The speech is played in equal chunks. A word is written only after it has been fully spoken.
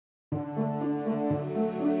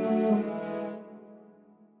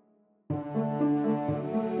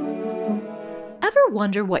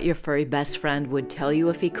wonder what your furry best friend would tell you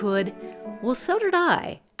if he could? Well, so did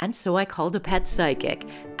I, and so I called a pet psychic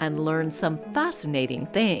and learned some fascinating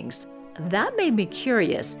things. That made me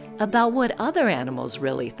curious about what other animals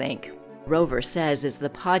really think. Rover Says is the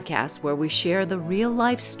podcast where we share the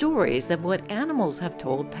real-life stories of what animals have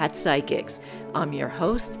told pet psychics. I'm your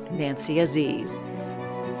host, Nancy Aziz.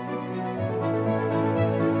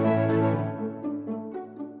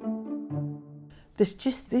 There's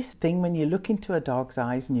just this thing when you look into a dog's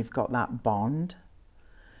eyes and you've got that bond.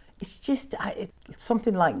 It's just it's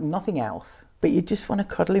something like nothing else. But you just want to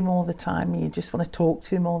cuddle him all the time. And you just want to talk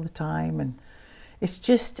to him all the time. And it's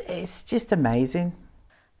just amazing.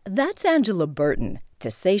 That's Angela Burton.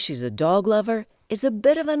 To say she's a dog lover is a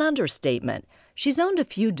bit of an understatement. She's owned a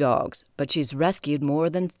few dogs, but she's rescued more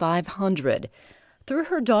than 500. Through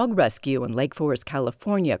her dog rescue in Lake Forest,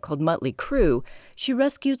 California called Muttley Crew, she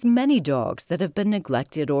rescues many dogs that have been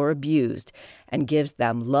neglected or abused and gives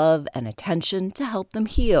them love and attention to help them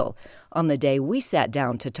heal. On the day we sat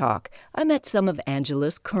down to talk, I met some of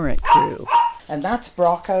Angela's current crew. And that's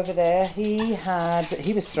Brock over there. He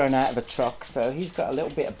was thrown out of a truck, so he's got a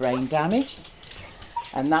little bit of brain damage.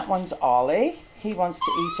 And that one's Ollie. He wants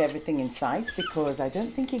to eat everything in sight because I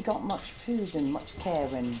don't think he got much food and much care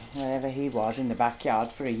wherever he was in the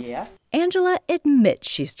backyard for a year. Angela admits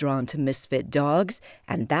she's drawn to misfit dogs,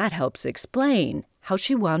 and that helps explain how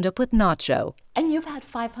she wound up with Nacho. And you've had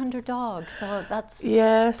 500 dogs, so that's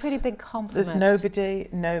yes, a pretty big compliment. There's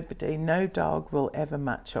no dog will ever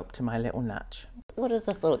match up to my little Natch. What does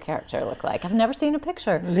this little character look like? I've never seen a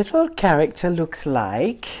picture. Little character looks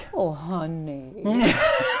like... Oh, honey.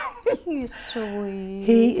 He's sweet.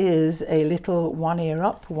 He is a little one ear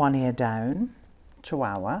up, one ear down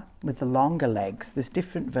Chihuahua with the longer legs. There's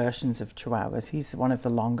different versions of Chihuahuas. He's one of the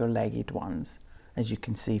longer legged ones, as you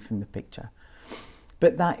can see from the picture.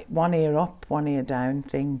 But that one ear up, one ear down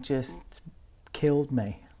thing just killed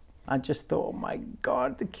me. I just thought, oh my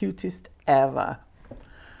God, the cutest ever.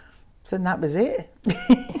 So that was it.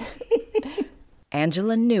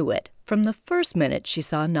 Angela knew it from the first minute she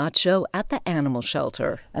saw Nacho at the animal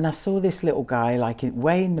shelter. And I saw this little guy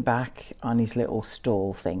way in the back on his little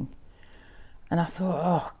stall thing. And I thought,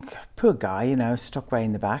 oh, poor guy, stuck way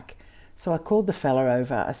in the back. So I called the fella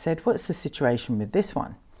over. I said, what's the situation with this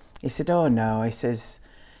one? He said, oh no, he says,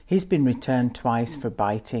 he's been returned twice for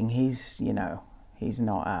biting. He's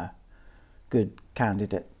not a good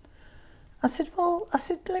candidate. I said,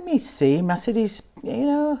 let me see him. I said, he's,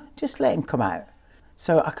 just let him come out.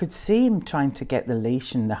 So I could see him trying to get the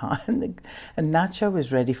leash and the hand, and Nacho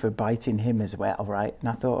was ready for biting him as well, right? And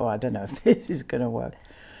I thought, I don't know if this is going to work.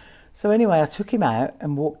 So anyway, I took him out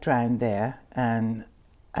and walked around there, and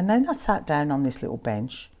then I sat down on this little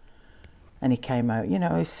bench, and he came out, he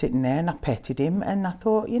was sitting there, and I petted him, and I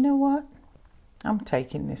thought, you know what? I'm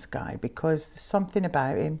taking this guy because there's something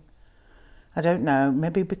about him. I don't know,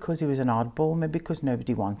 maybe because he was an oddball, maybe because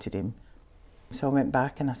nobody wanted him. So I went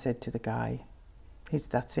back and I said to the guy,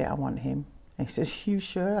 that's it, I want him. And he says, you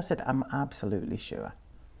sure? I said, I'm absolutely sure.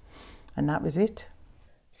 And that was it.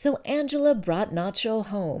 So Angela brought Nacho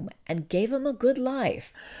home and gave him a good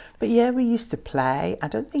life. But yeah, we used to play. I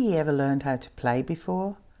don't think he ever learned how to play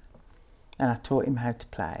before. And I taught him how to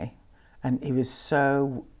play. And he was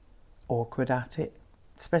so awkward at it,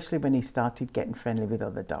 especially when he started getting friendly with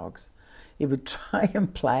other dogs. He would try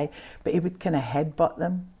and play, but he would kind of headbutt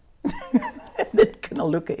them. They'd kind of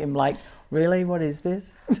look at him like, really, what is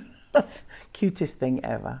this? Cutest thing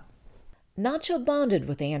ever. Nacho bonded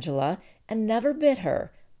with Angela and never bit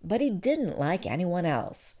her, but he didn't like anyone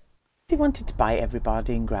else. He wanted to bite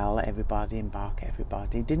everybody and growl at everybody and bark at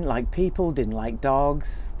everybody. He didn't like people, didn't like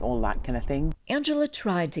dogs, all that kind of thing. Angela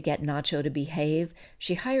tried to get Nacho to behave.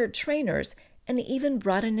 She hired trainers and even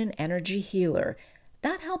brought in an energy healer.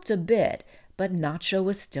 That helped a bit, but Nacho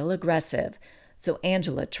was still aggressive. So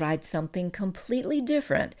Angela tried something completely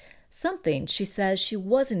different, something she says she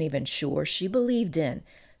wasn't even sure she believed in.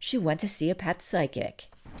 She went to see a pet psychic.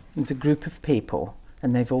 There's a group of people,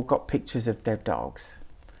 and they've all got pictures of their dogs.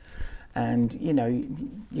 And,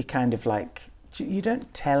 you kind of you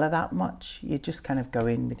don't tell her that much. You just kind of go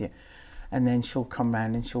in with you. And then she'll come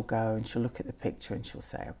round and she'll go and she'll look at the picture and she'll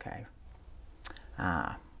say, okay.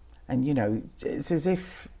 And, it's as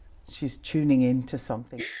if she's tuning into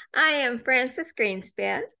something. I am Frances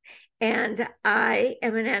Greenspan, and I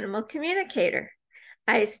am an animal communicator.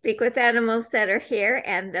 I speak with animals that are here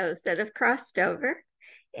and those that have crossed over.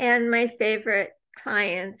 And my favorite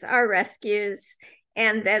clients are rescues,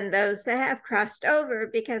 and then those that have crossed over,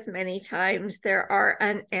 because many times there are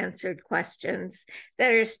unanswered questions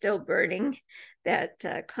that are still burning that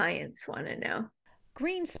clients want to know.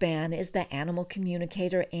 Greenspan is the animal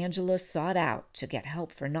communicator Angela sought out to get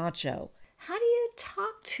help for Nacho. How do you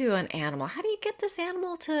talk to an animal? How do you get this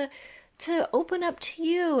animal to open up to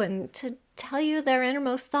you and to tell you their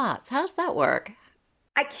innermost thoughts? How does that work?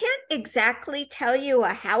 I can't exactly tell you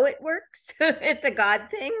how it works. It's a God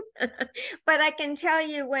thing. But I can tell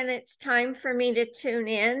you when it's time for me to tune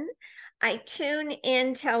in. I tune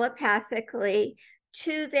in telepathically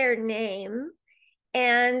to their name,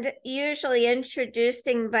 and usually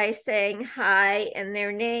introducing by saying hi and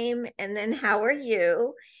their name, and then how are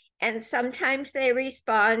you? And sometimes they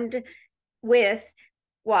respond with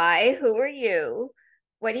why, who are you?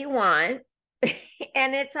 What do you want?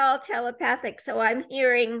 And it's all telepathic. So I'm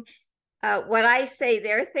hearing what I say,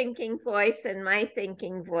 their thinking voice, and my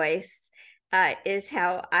thinking voice is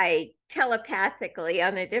how I telepathically,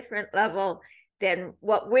 on a different level than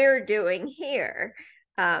what we're doing here,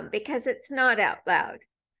 because it's not out loud.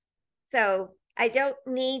 So I don't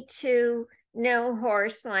need to know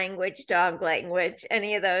horse language, dog language,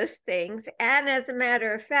 any of those things. And as a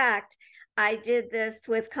matter of fact, I did this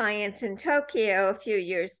with clients in Tokyo a few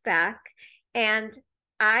years back, and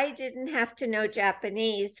I didn't have to know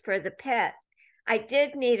Japanese for the pet. I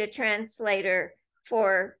did need a translator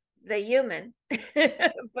for the human,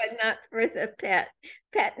 but not for the pet.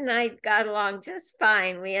 Pet and I got along just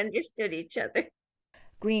fine. We understood each other.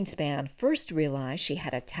 Greenspan first realized she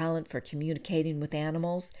had a talent for communicating with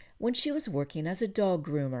animals when she was working as a dog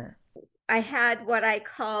groomer. I had what I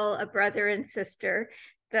call a brother and sister.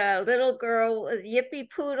 The little girl was a Yippie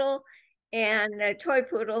Poodle and a toy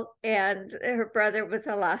poodle, and her brother was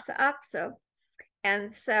a Lhasa Apso.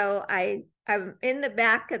 And so I'm in the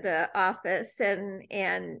back of the office,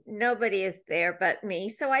 and nobody is there but me.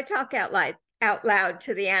 So I talk out loud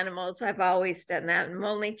to the animals. I've always done that. I'm an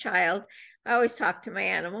only child. I always talk to my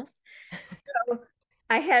animals. So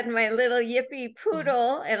I had my little Yippie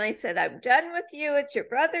Poodle, and I said, I'm done with you. It's your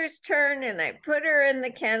brother's turn. And I put her in the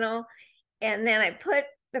kennel, and then I put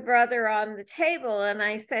the brother on the table, and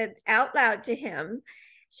I said out loud to him,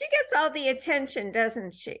 she gets all the attention,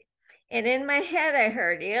 doesn't she? And in my head, I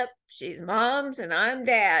heard, yep, she's mom's and I'm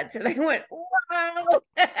dad's. And I went, wow.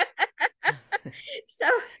 So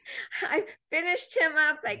I finished him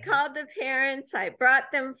up. I called the parents. I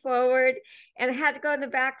brought them forward, and I had to go in the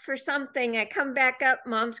back for something. I come back up.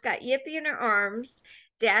 Mom's got Yippee in her arms.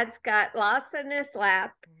 Dad's got Lhasa in his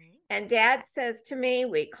lap. And Dad says to me,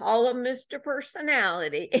 we call him Mr.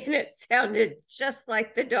 Personality. And it sounded just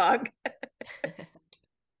like the dog.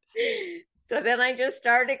 So then I just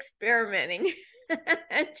started experimenting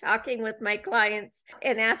and talking with my clients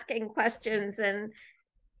and asking questions. And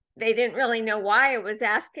they didn't really know why I was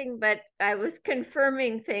asking, but I was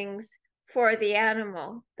confirming things for the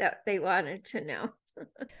animal that they wanted to know.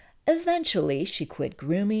 Eventually, she quit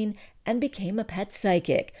grooming and became a pet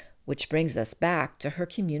psychic, which brings us back to her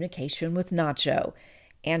communication with Nacho.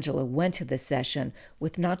 Angela went to the session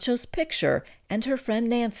with Nacho's picture and her friend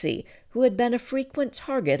Nancy, who had been a frequent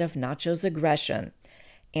target of Nacho's aggression.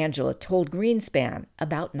 Angela told Greenspan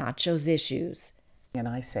about Nacho's issues. And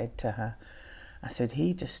I said to her, I said,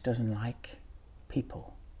 he just doesn't like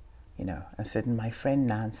people, you know. I said, and my friend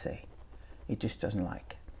Nancy, he just doesn't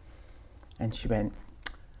like. And she went,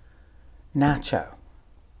 Nacho,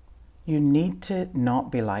 you need to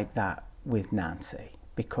not be like that with Nancy,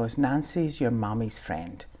 because Nancy's your mummy's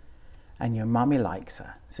friend and your mummy likes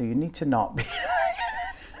her. So you need to not be.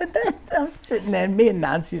 And then I'm sitting there, me and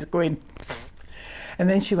Nancy's going. And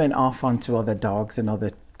then she went off onto other dogs and other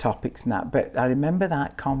topics and that. But I remember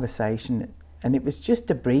that conversation, and it was just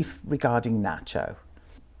a brief regarding Nacho.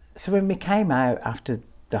 So when we came out after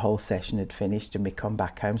the whole session had finished and we come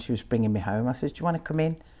back home, she was bringing me home. I said, do you want to come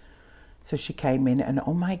in? So she came in, and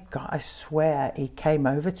oh my God, I swear he came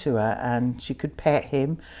over to her and she could pet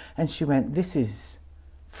him. And she went, this is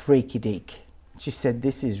freaky deek. She said,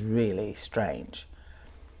 this is really strange.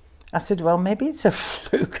 I said, well, maybe it's a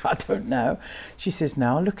fluke, I don't know. She says,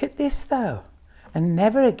 no, look at this though. And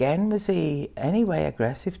never again was he any way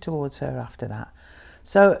aggressive towards her after that.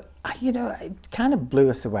 So, you know, it kind of blew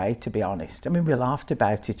us away, to be honest. I mean, we laughed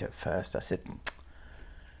about it at first. I said,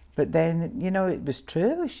 but then, you know, it was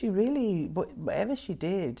true. She really, whatever she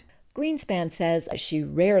did. Greenspan says she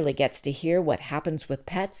rarely gets to hear what happens with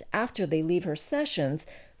pets after they leave her sessions,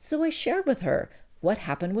 so I shared with her what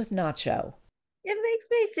happened with Nacho. It makes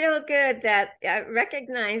me feel good that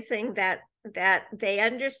recognizing that they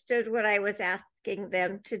understood what I was asking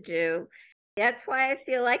them to do. That's why I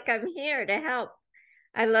feel like I'm here to help.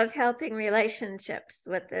 I love helping relationships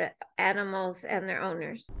with the animals and their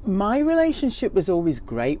owners. My relationship was always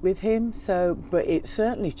great with him, but it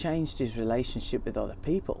certainly changed his relationship with other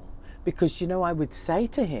people. Because, I would say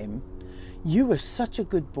to him, you were such a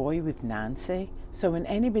good boy with Nancy, so when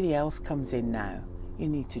anybody else comes in now, you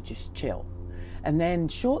need to just chill. And then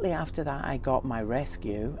shortly after that, I got my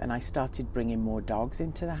rescue and I started bringing more dogs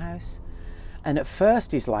into the house. And at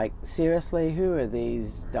first he's like, seriously, who are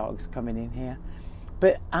these dogs coming in here?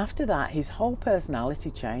 But after that, his whole personality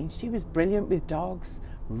changed. He was brilliant with dogs,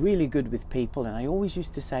 really good with people. And I always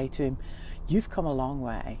used to say to him, you've come a long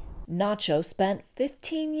way. Nacho spent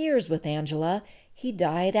 15 years with Angela. He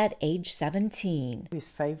died at age 17. His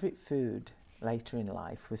favourite food later in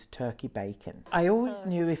life was turkey bacon. I always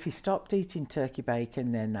knew if he stopped eating turkey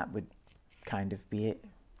bacon, then that would kind of be it.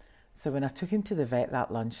 So when I took him to the vet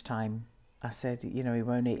that lunchtime, I said, he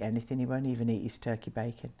won't eat anything. He won't even eat his turkey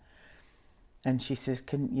bacon. And she says,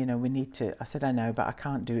 we need to. I said, I know, but I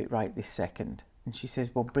can't do it right this second. And she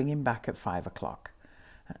says, well, bring him back at 5 o'clock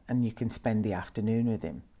and you can spend the afternoon with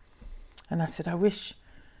him. And I said, I wish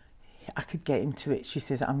I could get him to it. She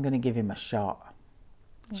says, I'm going to give him a shot.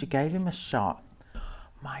 She gave him a shot.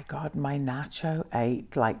 My God, my Nacho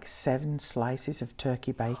ate like 7 slices of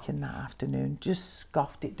turkey bacon that afternoon. Just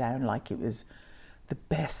scoffed it down like it was the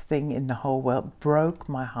best thing in the whole world. Broke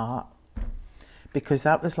my heart. Because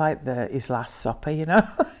that was like his last supper,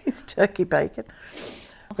 his turkey bacon.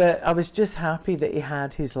 But I was just happy that he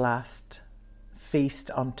had his last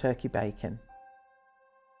feast on turkey bacon.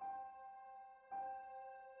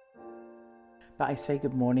 But I say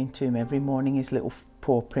good morning to him every morning. His little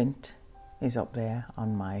paw print is up there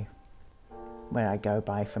on where I go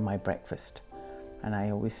by for my breakfast. And I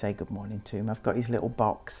always say good morning to him. I've got his little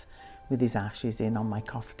box with his ashes in on my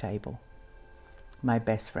coffee table. My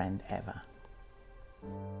best friend ever.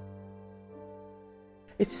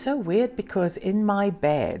 It's so weird because in my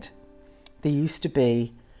bed, there used to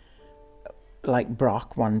be like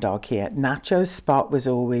Brock, one dog here. Nacho's spot was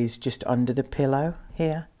always just under the pillow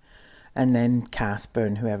here. And then Casper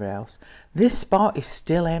and whoever else. This spot is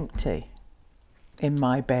still empty in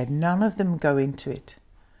my bed. None of them go into it.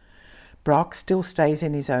 Brock still stays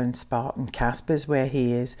in his own spot and Casper's where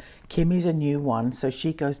he is. Kimmy's a new one, so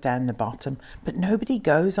she goes down the bottom. But nobody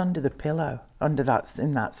goes under the pillow, in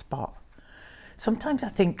that spot. Sometimes I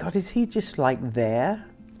think, God, is he just like there,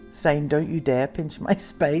 saying, don't you dare pinch my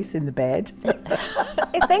space in the bed?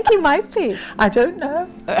 I think he might be. I don't know.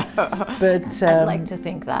 But I'd like to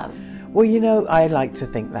think that. Well, I like to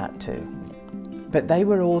think that too. But they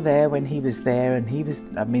were all there when he was there, and he was,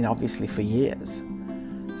 obviously for years.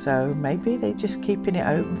 So maybe they're just keeping it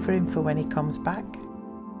open for him for when he comes back.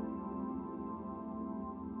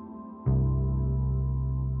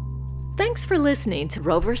 Thanks for listening to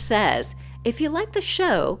Rover Says. If you like the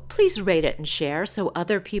show, please rate it and share so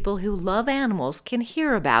other people who love animals can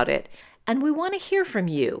hear about it. And we want to hear from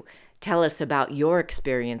you. Tell us about your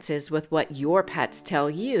experiences with what your pets tell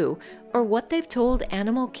you or what they've told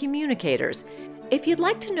animal communicators. If you'd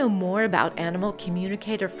like to know more about animal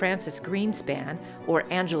communicator Francis Greenspan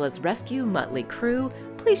or Angela's rescue Muttley crew,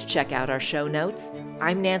 please check out our show notes.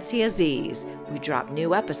 I'm Nancy Aziz. We drop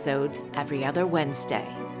new episodes every other Wednesday.